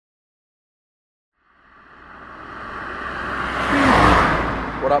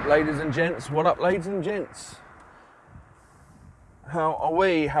What up, ladies and gents? What up, ladies and gents? How are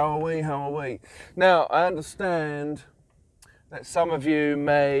we? Now, I understand that some of you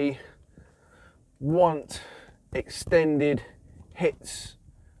may want extended hits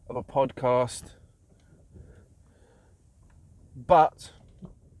of a podcast, but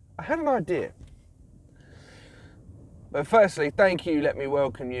I had an idea. But firstly, thank you. Let me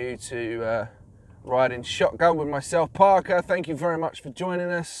welcome you to Riding Shotgun with myself, Parker. Thank you very much for joining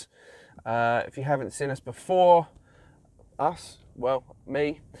us. If you haven't seen us before,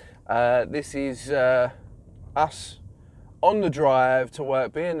 me, this is us on the drive to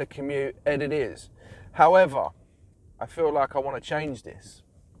work, being the commute, and it is. However, I feel like I want to change this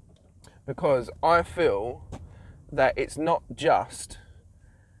because I feel that it's not just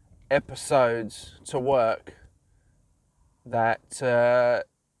episodes to work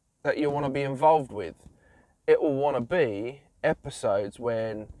that you want to be involved with. It will want to be episodes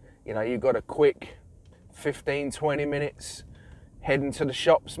when, you've got a quick 15-20 minutes heading to the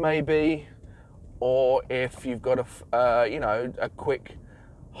shops maybe, or if you've got a quick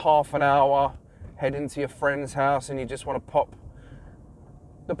half an hour heading to your friend's house and you just want to pop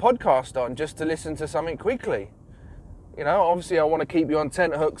the podcast on just to listen to something quickly. Obviously I want to keep you on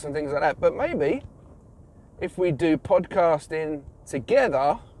tenterhooks and things like that, but maybe if we do podcasting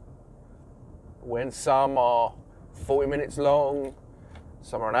together, when some are 40 minutes long,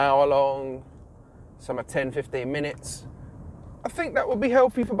 some are an hour long, some are 10-15 minutes, I think that would be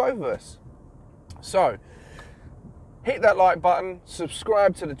healthy for both of us. So, hit that like button,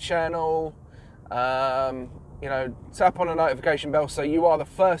 subscribe to the channel, tap on the notification bell so you are the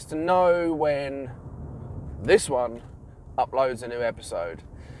first to know when this one uploads a new episode.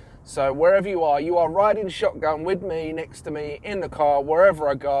 So wherever you are riding shotgun with me, next to me, in the car, wherever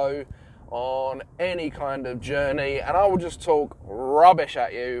I go, on any kind of journey, and I will just talk rubbish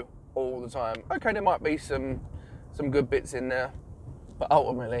at you all the time. Okay, there might be some good bits in there, but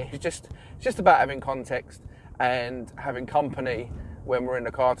ultimately it's just about having context and having company when we're in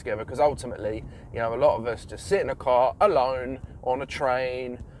the car together, because ultimately, a lot of us just sit in a car alone, on a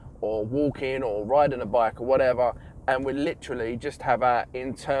train, or walking, or riding a bike, or whatever, and we literally just have our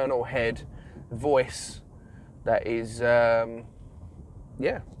internal head voice that is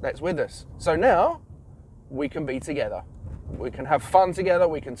that's with us. So now we can be together. We can have fun together,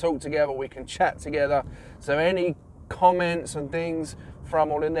 we can talk together, we can chat together. So any comments and things, throw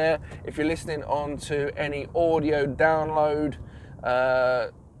them all in there. If you're listening on to any audio download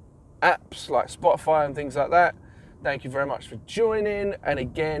apps like Spotify and things like that, thank you very much for joining. And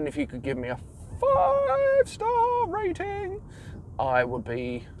again, if you could give me a 5-star rating, I would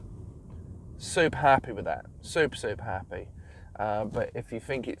be super happy with that. Super happy. But if you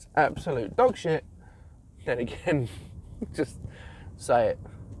think it's absolute dog shit, then again, just say it.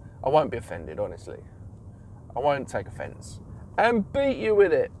 I won't be offended, honestly. I won't take offence and beat you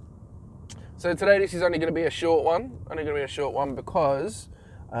with it. So today this is only going to be a short one. Because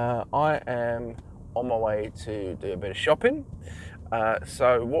I am on my way to do a bit of shopping.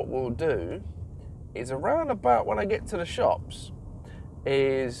 So what we'll do is, around about when I get to the shops,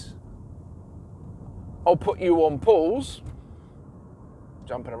 is I'll put you on pause.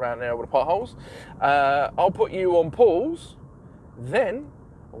 Jumping around there with the potholes. I'll put you on pause. Then,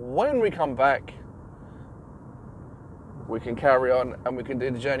 when we come back, we can carry on and we can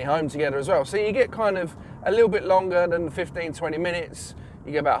do the journey home together as well. So you get kind of a little bit longer than 15-20 minutes.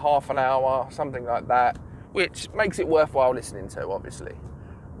 You get about half an hour, something like that, which makes it worthwhile listening to, obviously.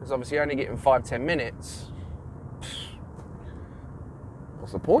 Because obviously you're only getting 5-10 minutes.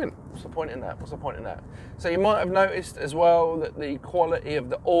 What's the point? What's the point in that? So you might have noticed as well that the quality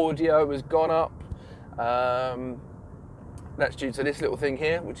of the audio has gone up. That's due to this little thing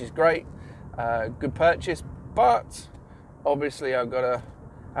here, which is great. Good purchase. But obviously I've got to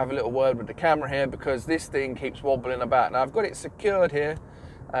have a little word with the camera here because this thing keeps wobbling about. Now I've got it secured here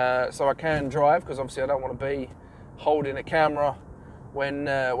so I can drive, because obviously I don't want to be holding a camera when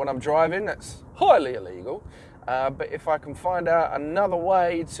I'm driving. That's highly illegal. But if I can find out another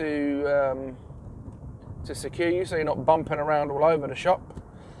way to secure you so you're not bumping around all over the shop,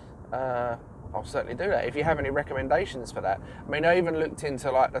 I'll certainly do that. If you have any recommendations for that. I mean, I even looked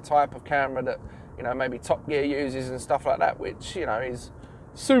into like the type of camera that, maybe Top Gear uses and stuff like that, which, is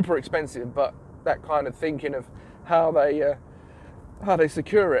super expensive, but that kind of thinking of how they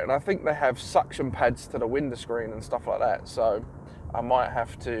secure it. And I think they have suction pads to the window screen and stuff like that. So I might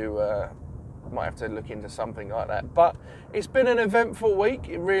have to look into something like that. But it's been an eventful week.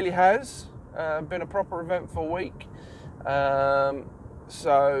 It really has been a proper eventful week.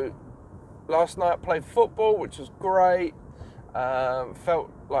 So last night I played football, which was great. Felt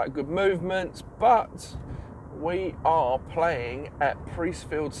like good movements, but we are playing at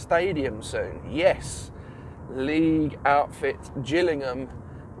Priestfield Stadium soon. Yes, league outfit Gillingham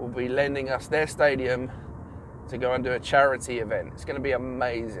will be lending us their stadium to go and do a charity event. It's going to be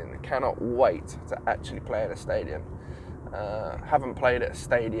amazing. I cannot wait to actually play at a stadium. Haven't played at a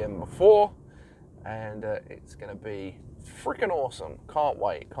stadium before, and it's going to be freaking awesome. Can't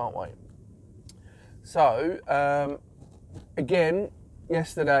wait. So, again,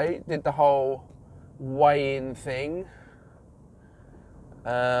 yesterday did the whole weigh-in thing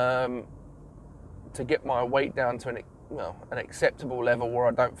to get my weight down to an acceptable level where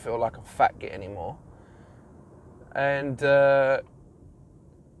I don't feel like a fat git anymore, and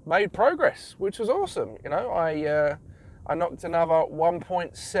made progress, which was awesome. I knocked another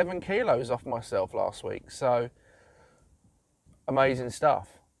 1.7 kilos off myself last week, so amazing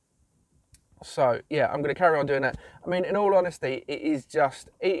stuff. So, yeah, I'm going to carry on doing that. I mean, in all honesty, it is just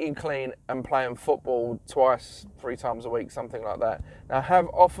eating clean and playing football 2-3 times a week, something like that. Now, I have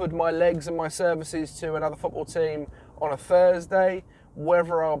offered my legs and my services to another football team on a Thursday.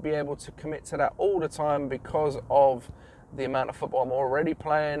 Whether I'll be able to commit to that all the time because of the amount of football I'm already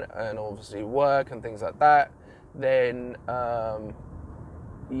playing and obviously work and things like that, then,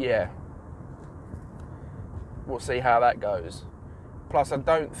 yeah, we'll see how that goes. Plus, I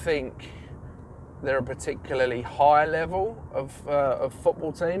don't think they're a particularly high level of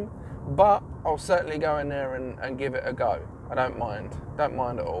football team, but I'll certainly go in there and give it a go. I don't mind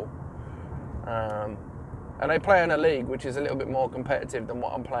at all. And they play in a league which is a little bit more competitive than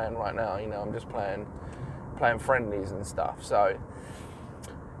what I'm playing right now. I'm just playing friendlies and stuff. So,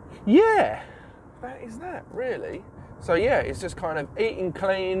 yeah, that is that, really. So, yeah, it's just kind of eating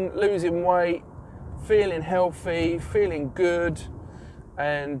clean, losing weight, feeling healthy, feeling good,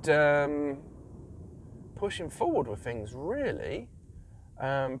 and pushing forward with things, really.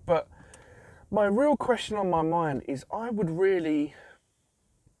 But my real question on my mind is, I would really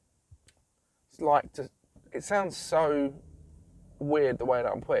like to, it sounds so weird the way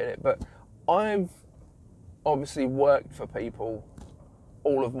that I'm putting it, but I've obviously worked for people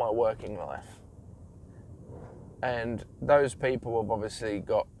all of my working life. And those people have obviously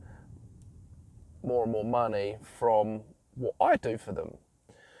got more and more money from what I do for them.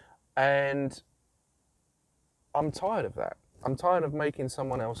 And I'm tired of that. I'm tired of making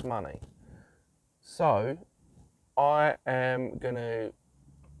someone else money. So I am going to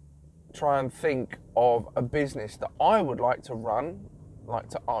try and think of a business that I would like to run, like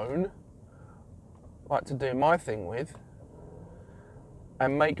to own, like to do my thing with,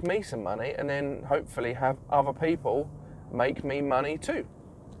 and make me some money, and then hopefully have other people make me money too.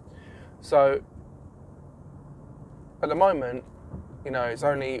 So at the moment, it's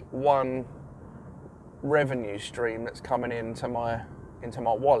only one revenue stream that's coming into my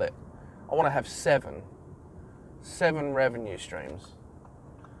wallet. I want to have seven revenue streams.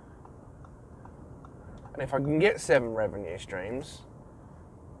 And if I can get 7 revenue streams,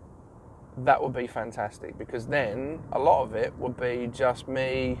 that would be fantastic, because then a lot of it would be just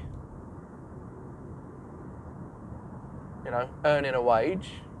me, earning a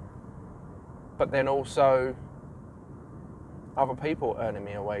wage, but then also other people earning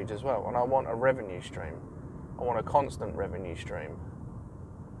me a wage as well. And I want a revenue stream. I want a constant revenue stream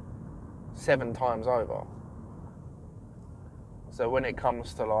 7 times over. So when it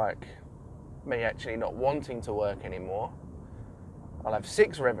comes to like me actually not wanting to work anymore, I'll have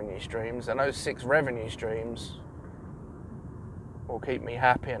 6 revenue streams, and those 6 revenue streams will keep me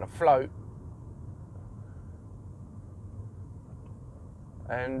happy and afloat.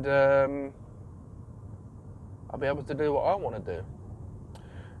 And I'll be able to do what I want to do,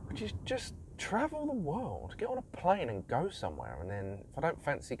 which is just travel the world, get on a plane and go somewhere. And then if I don't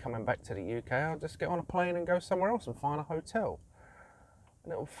fancy coming back to the UK, I'll just get on a plane and go somewhere else and find a hotel.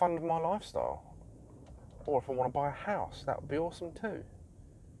 And it'll fund my lifestyle. Or if I want to buy a house, that would be awesome too.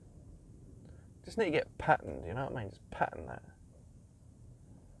 Just need to get patterned, you know what I mean? Just pattern that.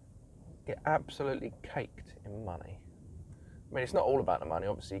 Get absolutely caked in money. I mean, it's not all about the money.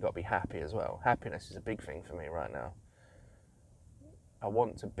 Obviously, you've got to be happy as well. Happiness is a big thing for me right now. I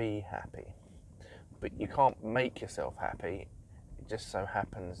want to be happy. But you can't make yourself happy. It just so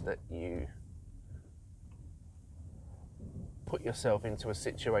happens that you put yourself into a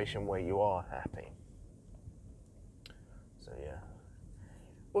situation where you are happy. So yeah,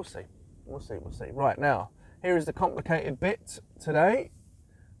 we'll see. Right, now, here is the complicated bit today.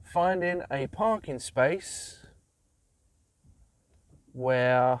 Finding a parking space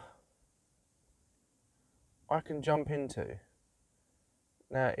where I can jump into.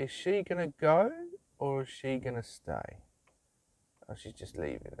 Now, is she going to go or is she going to stay? Oh, she's just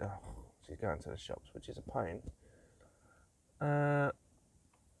leaving. Oh, she's going to the shops, which is a pain.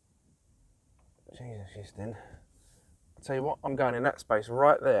 Jesus, she's thin. I'll tell you what, I'm going in that space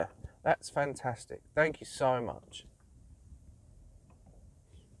right there. That's fantastic. Thank you so much.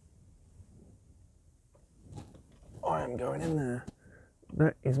 I am going in there.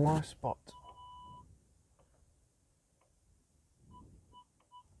 That is my spot.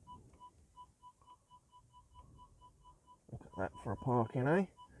 Look at that for a parking, eh?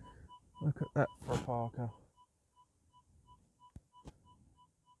 Look at that for a parker.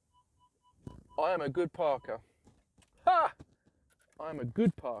 I am a good parker. Ha! I am a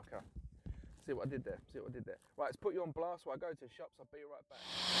good parker. See what I did there? See what I did there? Right, let's put you on blast while I go to the shops. I'll be right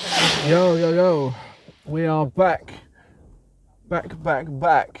back. Yo, yo, yo. We are back.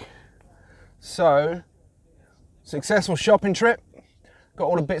 Back. So, successful shopping trip. Got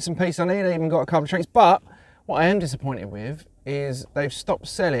all the bits and pieces I need. I even got a couple of treats. But what I am disappointed with is they've stopped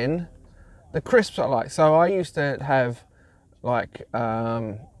selling the crisps I like. So I used to have like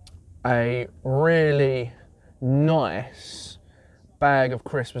a really nice bag of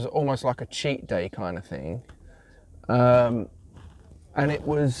crisps. It was almost like a cheat day kind of thing. And it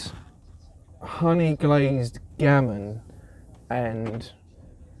was honey glazed gammon and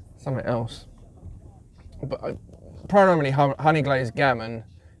something else. But primarily honey glazed gammon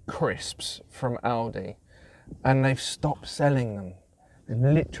crisps from Aldi. And they've stopped selling them. They've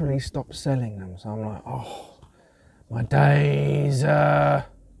literally stopped selling them. So I'm like, oh, my days.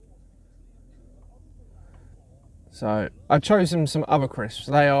 So I've chosen some other crisps.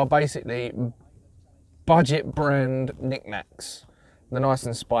 They are basically budget brand Nik Naks. The nice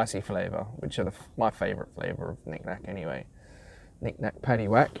and spicy flavour, which are my favourite flavour of Nik Nak anyway. Nik Nak Paddy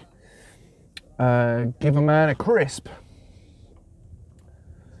Whack. Give a man a crisp.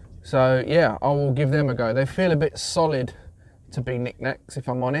 So yeah, I will give them a go. They feel a bit solid to be Nik Naks, if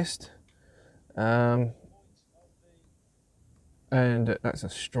I'm honest. And that's a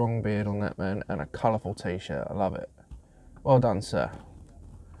strong beard on that man, and a colourful t-shirt. I love it. Well done, sir.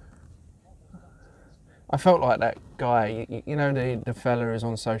 I felt like that guy, you know, the fella who's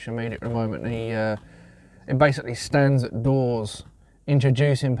on social media at the moment. He basically stands at doors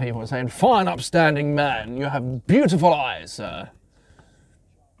introducing people and saying, "Fine, upstanding man, you have beautiful eyes, sir."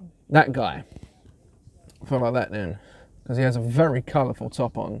 That guy. I felt like that then, because he has a very colourful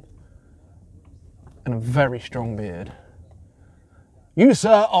top on and a very strong beard. You,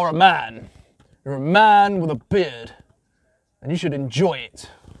 sir, are a man. You're a man with a beard, and you should enjoy it.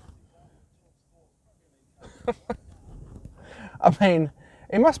 I mean,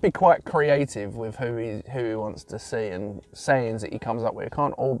 he must be quite creative with who he wants to see and sayings that he comes up with. It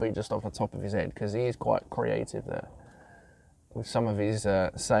can't all be just off the top of his head, because he is quite creative there with some of his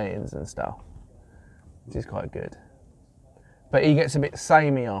sayings and stuff, which is quite good. But he gets a bit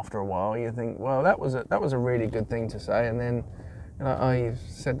samey after a while. You think, well, that was a really good thing to say, and then you're like, oh, you've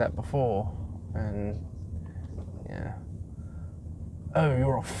said that before, and yeah. Oh,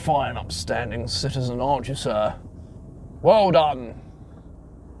 you're a fine, upstanding citizen, aren't you, sir? Well done.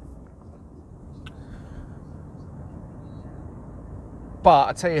 But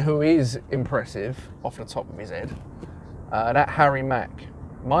I tell you who is impressive off the top of his head, that Harry Mack.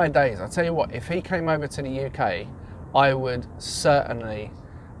 My days, I tell you what, if he came over to the UK, I would certainly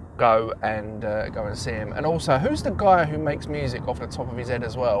go and see him. And also, who's the guy who makes music off the top of his head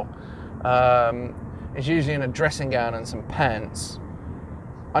as well? He's usually in a dressing gown and some pants.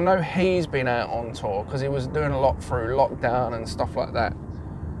 I know he's been out on tour because he was doing a lot through lockdown and stuff like that,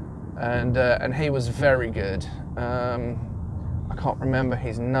 and he was very good. I can't remember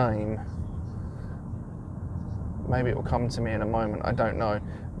his name. Maybe it will come to me in a moment. I don't know,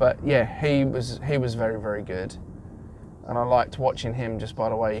 but yeah, he was very, very good, and I liked watching him just by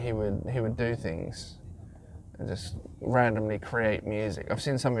the way he would do things and just randomly create music. I've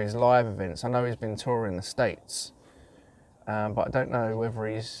seen some of his live events. I know he's been touring the States. But I don't know whether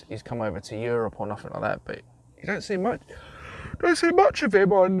he's come over to Europe or nothing like that. But you don't see much of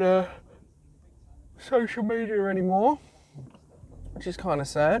him on social media anymore, which is kind of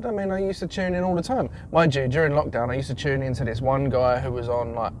sad. I mean, I used to tune in all the time. Mind you, during lockdown, I used to tune into this one guy who was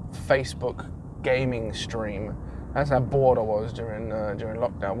on like Facebook gaming stream. That's how bored I was during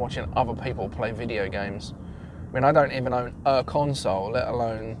lockdown, watching other people play video games. I mean, I don't even own a console, let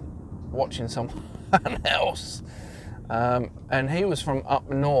alone watching someone else. And he was from up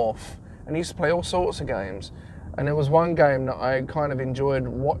north, and he used to play all sorts of games. And there was one game that I kind of enjoyed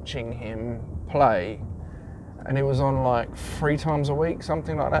watching him play, and he was on like 3 times a week,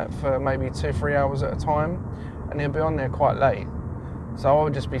 something like that, for maybe 2-3 hours at a time, and he'd be on there quite late. So I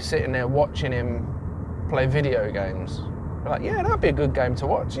would just be sitting there watching him play video games, Like, yeah, that'd be a good game to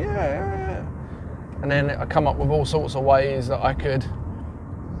watch. Yeah. And then I come up with all sorts of ways that I could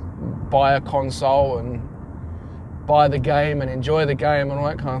buy a console and buy the game and enjoy the game and all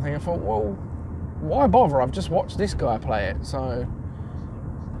that kind of thing. I thought, well, why bother? I've just watched this guy play it, so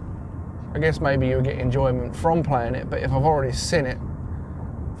I guess maybe you'll get enjoyment from playing it, but if I've already seen it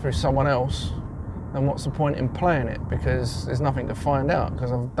through someone else, then what's the point in playing it? Because there's nothing to find out,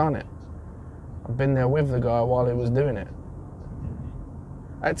 because I've done it. I've been there with the guy while he was doing it.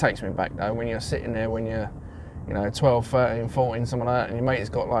 That takes me back though, when you're sitting there when you're 12, 13, 14, something like that, and your mate's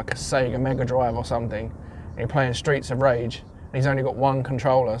got like a Sega Mega Drive or something, and you're playing Streets of Rage, and he's only got one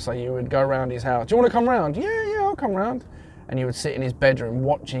controller, so you would go around his house. Do you want to come round? Yeah, I'll come round. And you would sit in his bedroom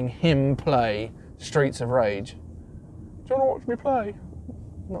watching him play Streets of Rage. Do you want to watch me play?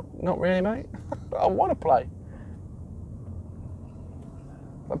 Not really, mate. I want to play.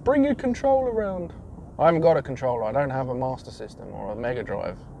 But bring your controller around. I haven't got a controller. I don't have a Master System or a Mega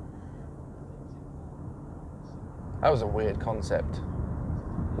Drive. That was a weird concept.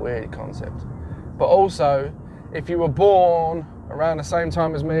 But also, if you were born around the same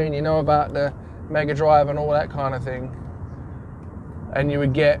time as me and you know about the Mega Drive and all that kind of thing, and you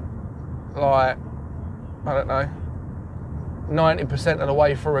would get, like, I don't know, 90% of the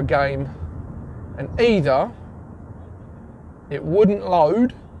way through a game, and either it wouldn't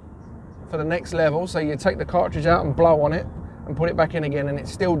load for the next level, so you take the cartridge out and blow on it and put it back in again and it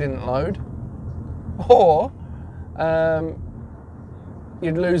still didn't load, or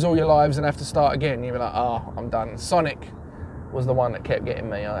you'd lose all your lives and have to start again. You'd be like, I'm done. Sonic was the one that kept getting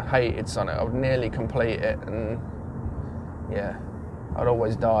me. I hated Sonic. I would nearly complete it, and yeah, I'd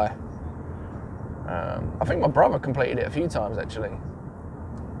always die. I think my brother completed it a few times actually,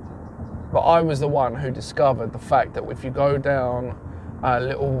 but I was the one who discovered the fact that if you go down a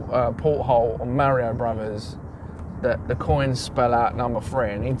little porthole on Mario Brothers, that the coins spell out number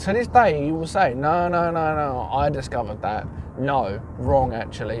 3, and to this day he will say, no, I discovered that. No, wrong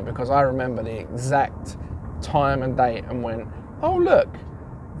actually, because I remember the exact time and date and went, oh look,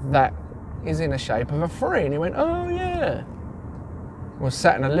 that is in the shape of a 3, and he went, oh yeah. Was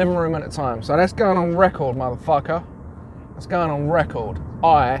sat in the living room at the time. So that's going on record, motherfucker. That's going on record.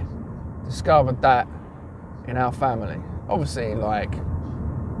 I discovered that in our family. Obviously, like,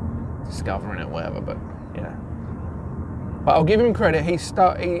 discovering it, whatever, but yeah. But I'll give him credit. He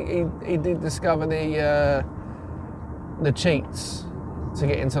did discover the cheats to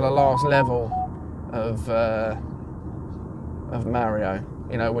get into the last level of Mario.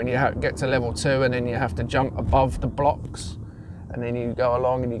 You know, when you get to level 2 and then you have to jump above the blocks. And then you go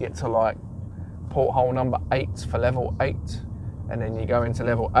along and you get to like porthole number 8 for level 8. And then you go into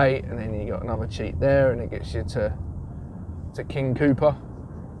level 8 and then you got another cheat there and it gets you to King Koopa.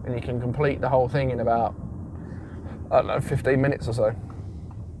 And you can complete the whole thing in about, I don't know, 15 minutes or so.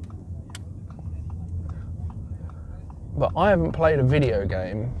 But I haven't played a video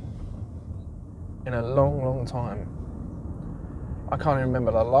game in a long time. I can't even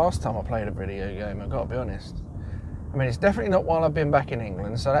remember the last time I played a video game, I've got to be honest. I mean, it's definitely not while I've been back in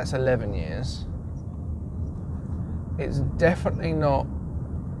England, so that's 11 years. It's definitely not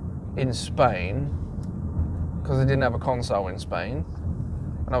in Spain, because I didn't have a console in Spain,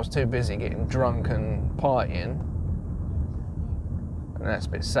 and I was too busy getting drunk and partying. And that's a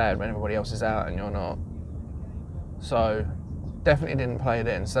bit sad when everybody else is out and you're not. So, definitely didn't play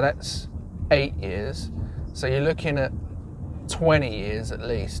then. So that's 8 years. So you're looking at 20 years at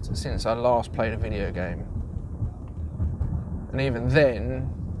least since I last played a video game. And even then,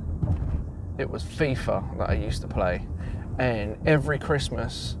 it was FIFA that I used to play. And every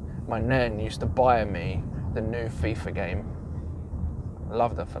Christmas, my nan used to buy me the new FIFA game.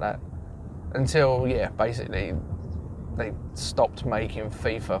 Loved her for that. Until, yeah, basically, they stopped making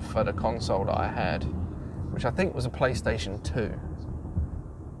FIFA for the console that I had, which I think was a PlayStation 2.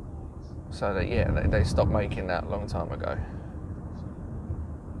 So, they stopped making that a long time ago.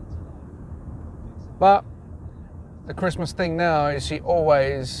 But the Christmas thing now is she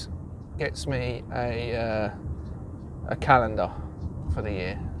always gets me a calendar for the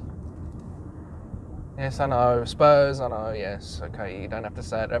year. Yes, I know, Spurs, I know, yes, okay, you don't have to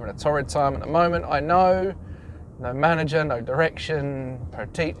say it. They're having a torrid time at the moment, I know. No manager, no direction.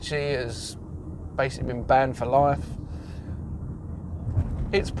 Pertici has basically been banned for life.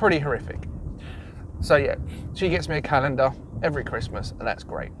 It's pretty horrific. So yeah, she gets me a calendar every Christmas, and that's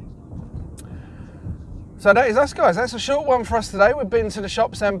great. So that is us, guys. That's a short one for us today. We've been to the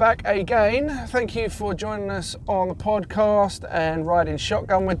shops and back again. Thank you for joining us on the podcast and riding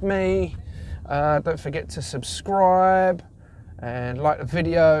shotgun with me. Don't forget to subscribe and like the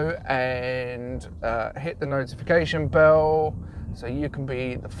video and hit the notification bell so you can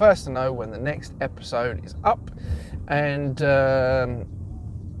be the first to know when the next episode is up. And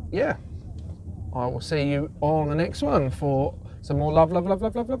yeah, I will see you on the next one for some more love.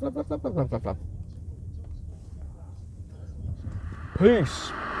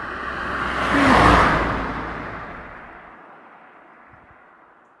 Peace.